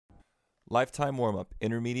LifeTime WarmUp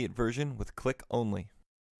intermediate version with click only.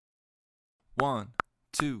 1,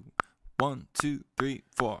 2, 1, 2, 3,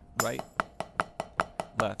 4. Right,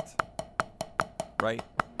 left, right,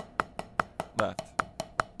 left.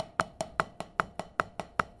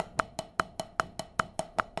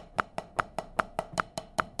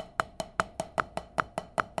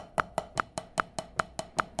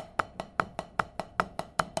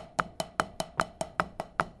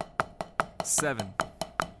 Seven.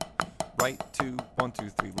 Right, 2, 1, 2,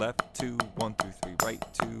 3, left, 2, 1, 2, 3,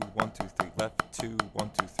 right, 2, 1, 2, 3, left, 2,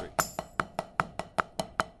 1, 2, 3.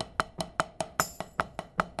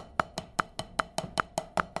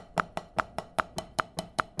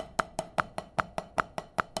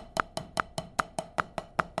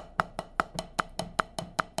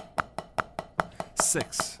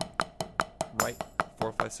 Six. Right,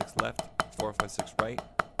 4, 5, 6, left, 4, 5, 6, right,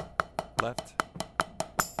 left.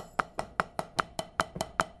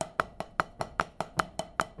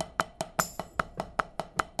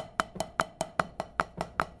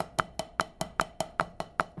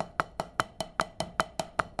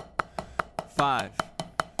 5.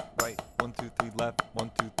 Right, 1, 2, 3, left,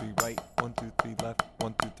 1, 2, 3, right, 1, 2, 3, left,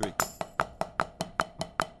 1, 2, 3.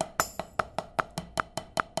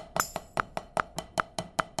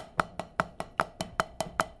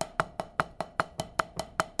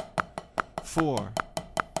 4.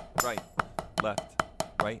 Right, left,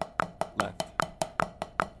 right, left.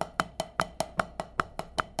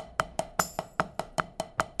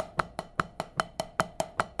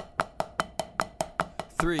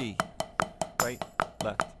 3. Right,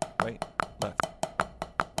 left, right, left.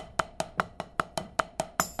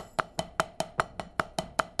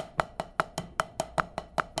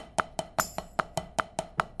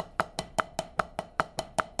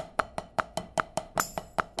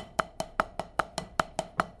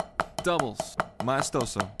 'Doubles,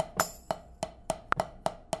 maestoso.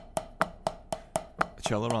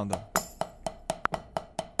 Accelerando.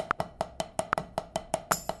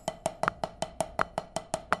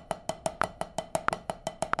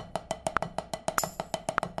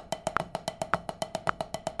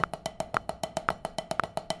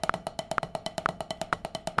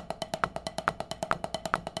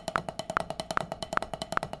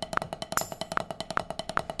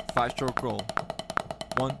 Five-stroke roll.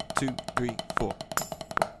 1, 2, 3, 4.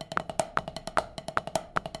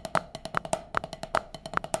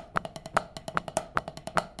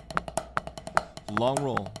 Long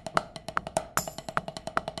roll.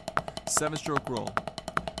 7-stroke roll.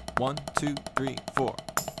 1, 2, 3, 4.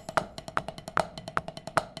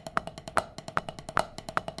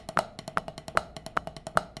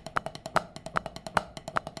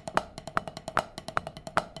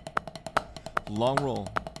 Long roll.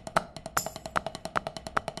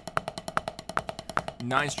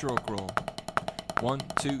 9-stroke roll. 1,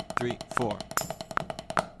 2, 3, 4.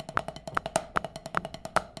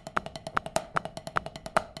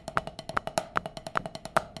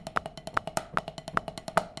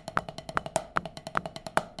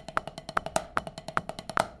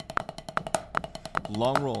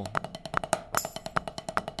 Long roll.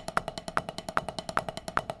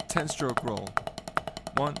 10-stroke roll.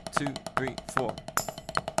 1, 2, 3, 4.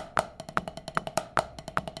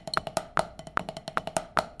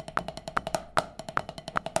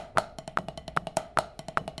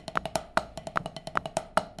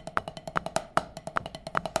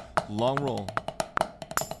 Long roll.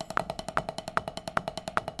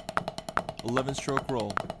 11-stroke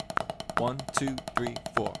roll. 1, 2, 3,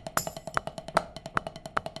 4.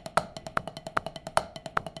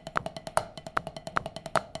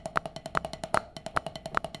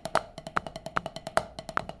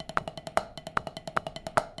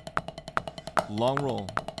 Long roll.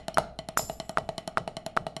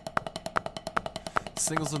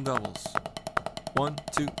 Singles and doubles. 1,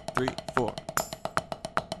 2, 3, 4.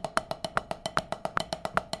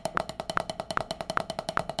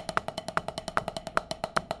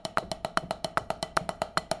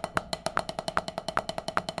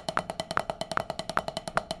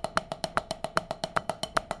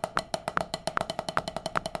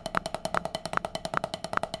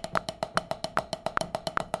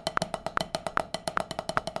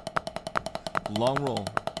 Long roll.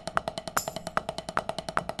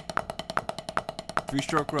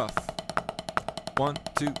 3-stroke rough. 1,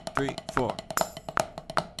 2, 3, 4.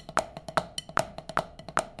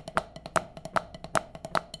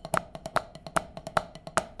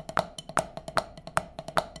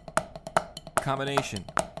 Combination.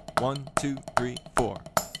 1, 2, 3, 4.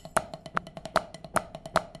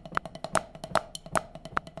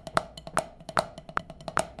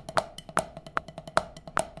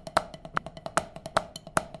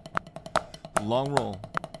 long roll,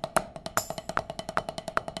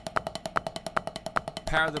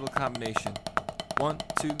 paradiddle combination, 1,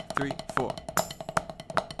 2, 3, 4.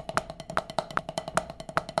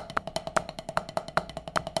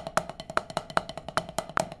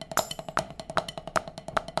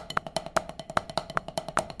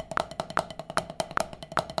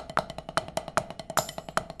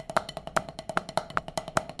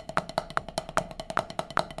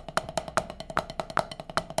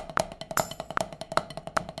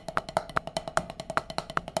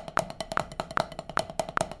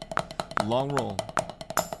 Long roll,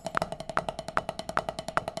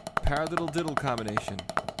 paradiddle diddle combination,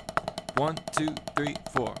 1, 2, 3,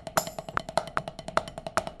 4.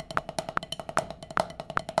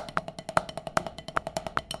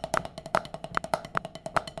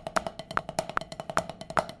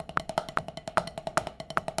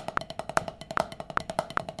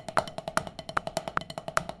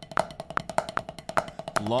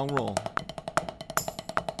 Long roll,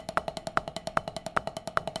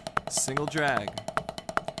 single drag,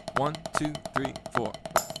 1, 2, 3, 4.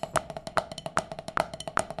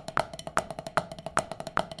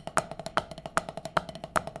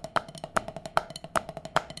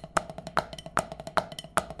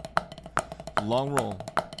 Long roll,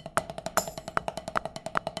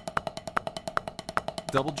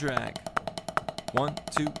 double drag, 1,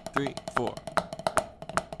 2, 3, 4.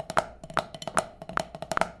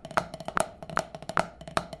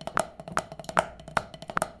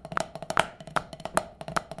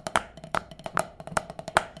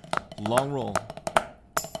 Long roll,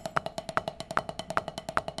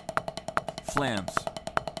 flams,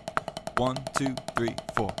 1, 2, 3,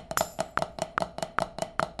 4.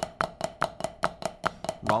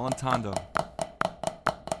 Rallentando,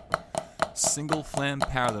 single flam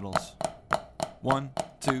paradiddles, 1,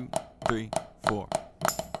 2, 3, 4.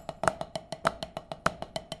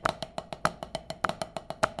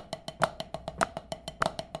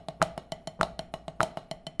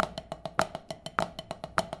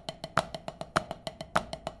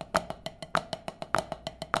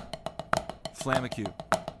 Flamacue,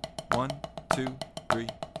 1, 2, 3,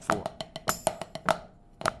 4.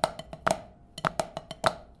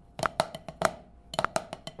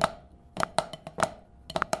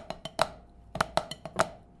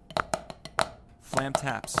 Flam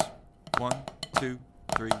taps, 1, 2,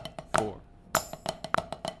 3, 4.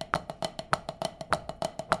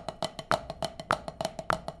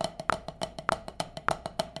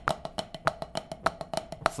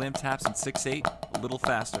 Flam taps in 6/8, a little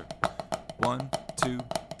faster. 1, 2,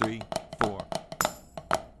 3, 4.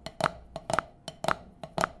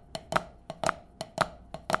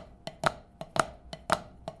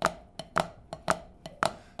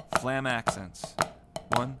 Flam accents,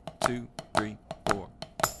 1, 2, 3, 4.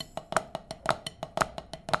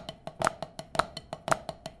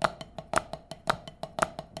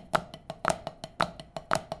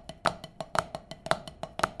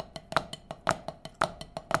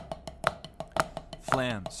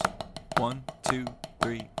 Flams, 1, 2,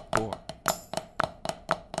 3, 4.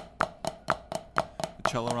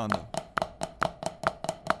 Accelerando.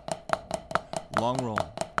 Long roll,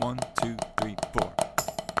 1, 2, 3, 4.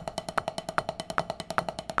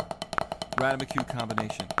 Radamacue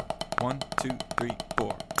combination, 1, 2, 3,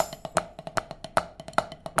 4.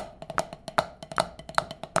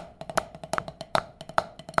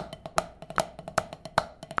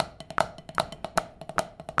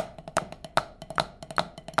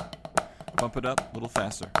 Bump it up a little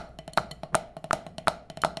faster.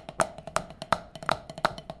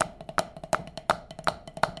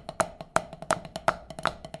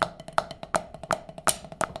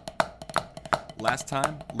 Last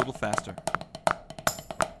time, a little faster.